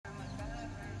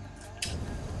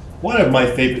One of my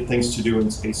favorite things to do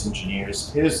in Space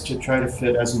Engineers is to try to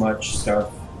fit as much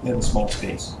stuff in a small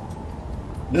space.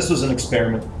 This was an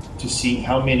experiment to see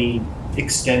how many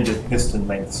extended piston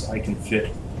lengths I can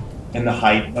fit in the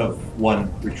height of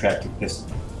one retracted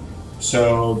piston.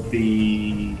 So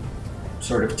the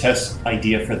sort of test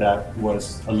idea for that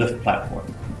was a lift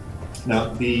platform.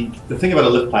 Now, the thing about a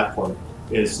lift platform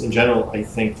is, in general, I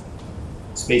think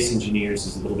Space Engineers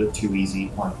is a little bit too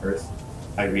easy on Earth.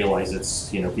 I realize it's,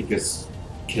 because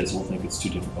kids will think it's too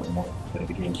difficult and more play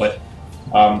the game, but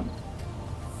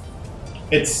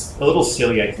it's a little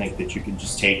silly, I think, that you can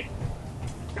just take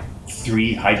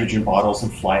 3 hydrogen bottles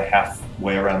and fly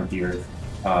halfway around the Earth,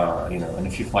 and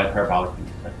if you fly parabolically,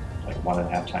 like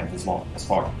 1.5 times as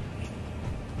far.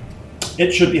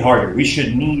 It should be harder. We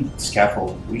should need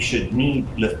scaffolding. We should need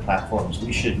lift platforms.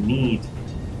 We should need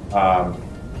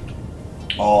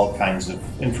all kinds of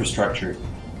infrastructure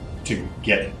to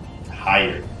get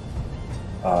higher.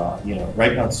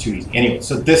 Right now it's too easy. Anyway,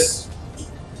 so this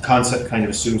concept kind of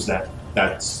assumes that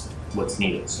that's what's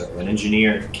needed. So an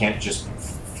engineer can't just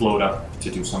float up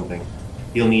to do something.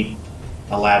 He'll need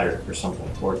a ladder or something,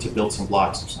 or to build some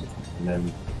blocks or something. And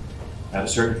then at a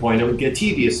certain point it would get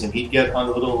tedious and he'd get on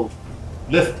a little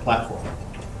lift platform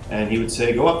and he would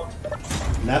say, go up.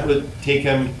 And that would take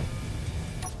him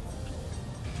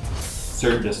a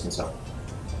certain distance up.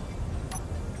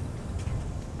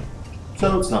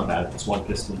 So it's not bad. It's one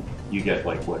piston. You get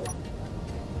like what?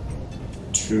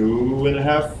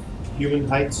 2.5 human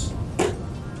heights.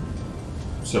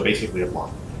 So basically a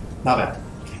block. Not bad.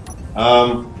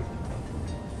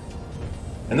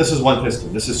 And this is one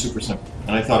piston. This is super simple.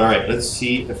 And I thought, all right, let's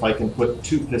see if I can put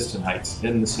 2 piston heights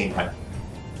in the same height.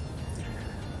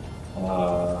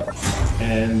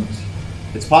 And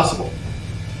it's possible.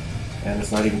 And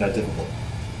it's not even that difficult.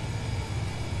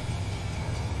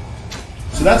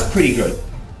 So that's pretty good.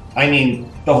 I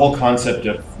mean, the whole concept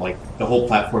of like the whole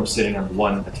platform sitting on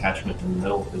one attachment in the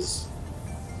middle is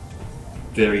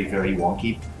very, very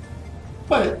wonky.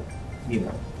 But,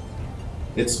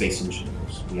 it's Space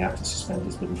Engineers. We have to suspend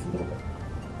disbelief a little bit.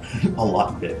 A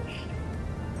lot bit.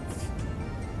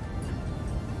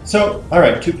 So,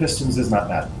 alright, 2 pistons is not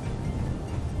bad.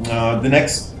 The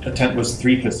next attempt was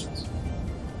 3 pistons.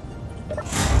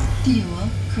 Fuel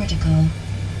critical.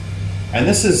 And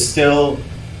this is still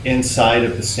inside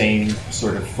of the same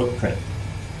sort of footprint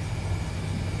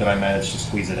that I managed to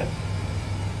squeeze it in.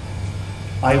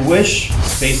 I wish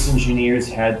Space Engineers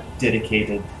had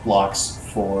dedicated blocks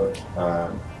for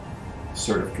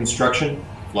sort of construction,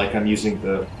 like I'm using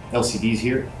the LCDs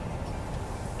here.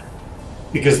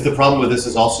 Because the problem with this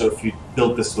is also if you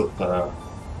build this with,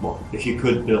 if you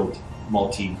could build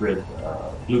multi-grid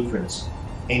blueprints,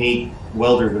 any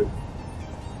welder would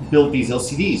build these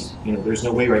LCDs. There's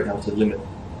no way right now to limit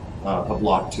a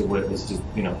block to what it was, to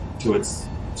its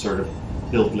sort of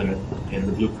build limit in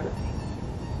the blueprint.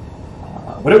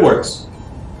 But it works,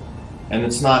 and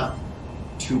it's not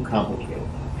too complicated.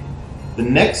 The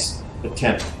next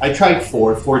attempt, I tried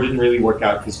 4. 4 didn't really work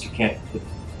out because you can't.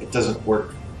 It doesn't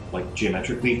work like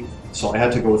geometrically, so I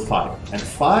had to go with 5. And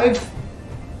 5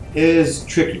 is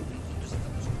tricky.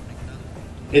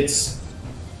 It's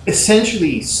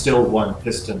essentially still one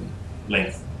piston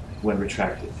length when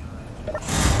retracted.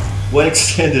 When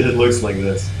extended, it looks like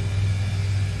this.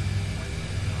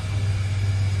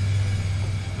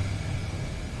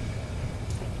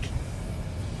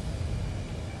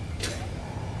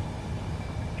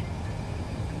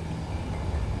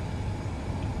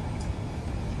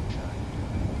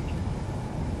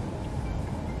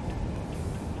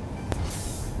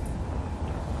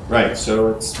 Right,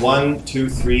 so it's 1, 2,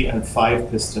 3, and 5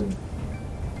 piston,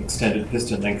 extended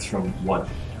piston lengths from 1.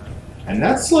 And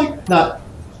that's like not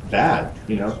bad,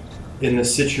 in the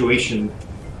situation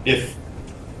if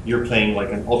you're playing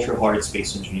like an ultra hard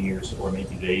Space Engineers, or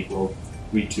maybe they will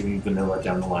retune vanilla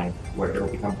down the line where it'll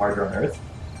become harder on Earth.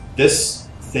 This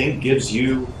thing gives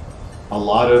you a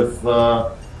lot of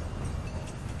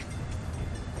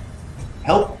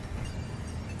help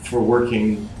for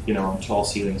working, on tall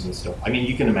ceilings and stuff. I mean,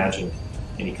 you can imagine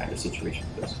any kind of situation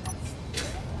with this.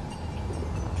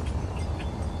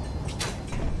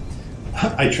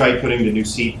 I tried putting the new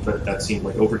seat, but that seemed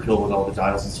like overkill with all the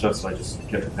dials and stuff, so I just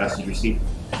kept the passenger seat.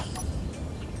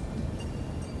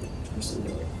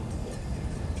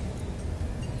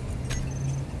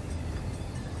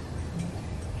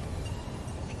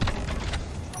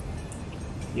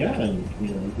 Yeah, and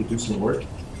you could do some work.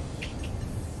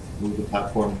 Move the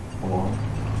platform along.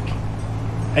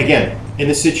 Again, in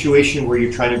a situation where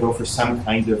you're trying to go for some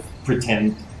kind of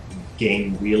pretend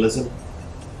game realism,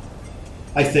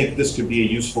 I think this could be a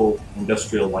useful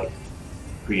industrial-like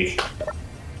creation.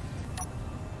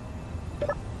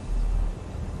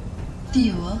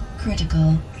 Fuel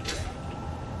critical.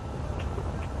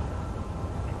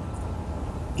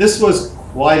 This was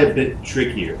quite a bit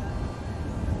trickier,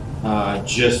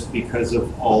 just because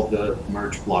of all the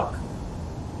merge block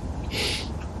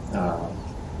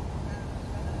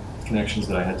connections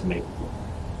that I had to make.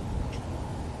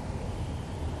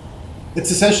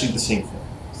 It's essentially the same thing.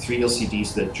 3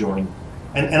 LCDs that join.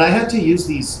 And I had to use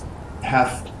these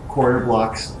half quarter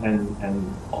blocks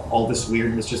and all this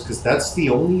weirdness just because that's the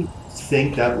only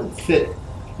thing that would fit.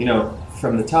 You know,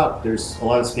 from the top, there's a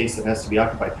lot of space that has to be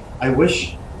occupied. I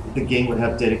wish the game would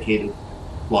have dedicated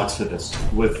blocks for this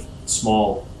with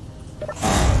small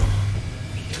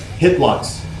hit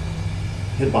blocks,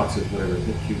 hitboxes, whatever,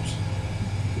 hit cubes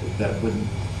that wouldn't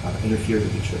interfere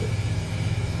with each other.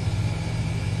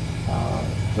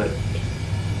 But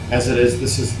as it is,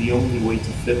 this is the only way to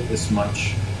fit this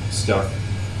much stuff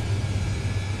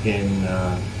in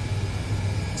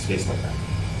space like that.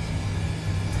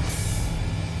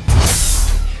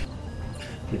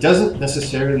 It doesn't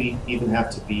necessarily even have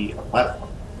to be a platform.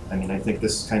 I mean, I think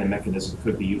this kind of mechanism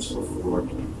could be useful for,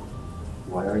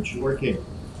 why aren't you working?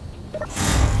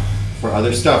 For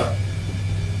other stuff.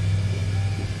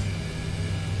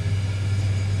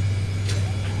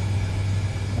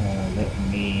 Let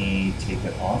me take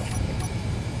it off.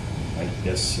 I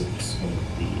guess it's going to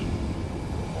be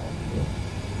here.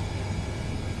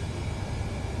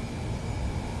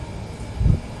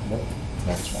 Nope,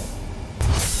 that's right.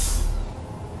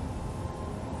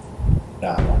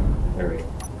 That one. There we go.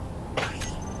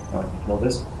 Now I can kill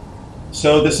this.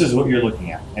 So this is what you're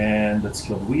looking at. And let's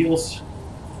kill the wheels.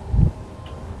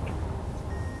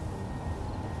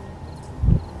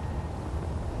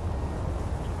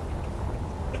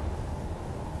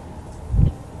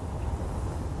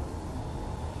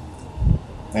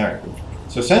 Alright,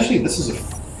 so essentially this is a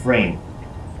frame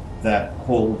that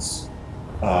holds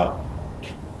a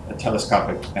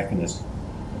telescopic mechanism.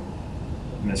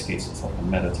 In this case, it's like a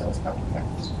meta-telescopic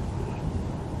mechanism.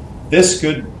 This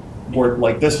could work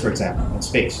like this, for example, in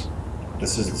space.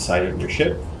 This is the side of your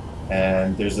ship,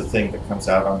 and there's a thing that comes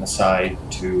out on the side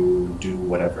to do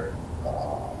whatever.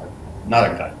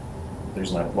 Not a gun.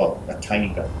 There's not, well, a tiny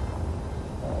gun.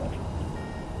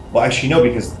 Well, actually, no,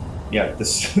 because yeah,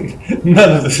 this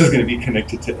none of this is going to be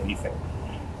connected to anything.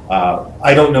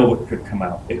 I don't know what could come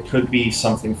out. It could be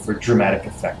something for dramatic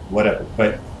effect, whatever.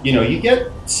 But you know, you get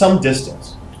some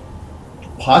distance.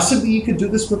 Possibly you could do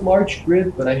this with large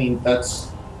grid, but I mean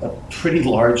that's a pretty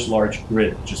large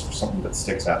grid just for something that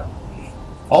sticks out.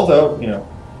 Although, you know,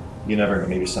 you never know.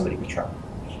 Maybe somebody could try.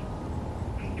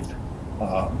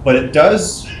 But it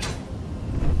does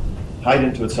hide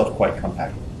into itself quite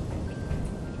compactly.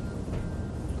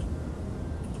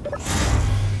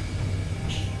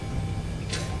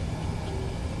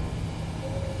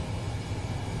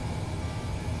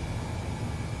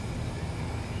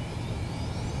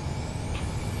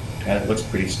 And it looks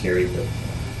pretty scary, but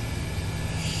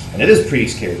and it is pretty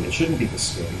scary. It shouldn't be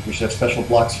this scary. We should have special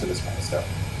blocks for this kind of stuff.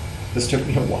 This took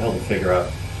me a while to figure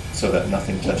out so that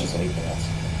nothing touches anything else.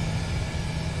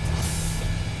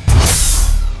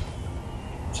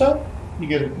 So you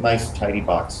get a nice tidy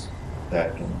box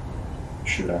that can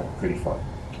shoot out pretty far.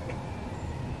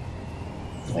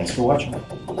 Thanks for watching.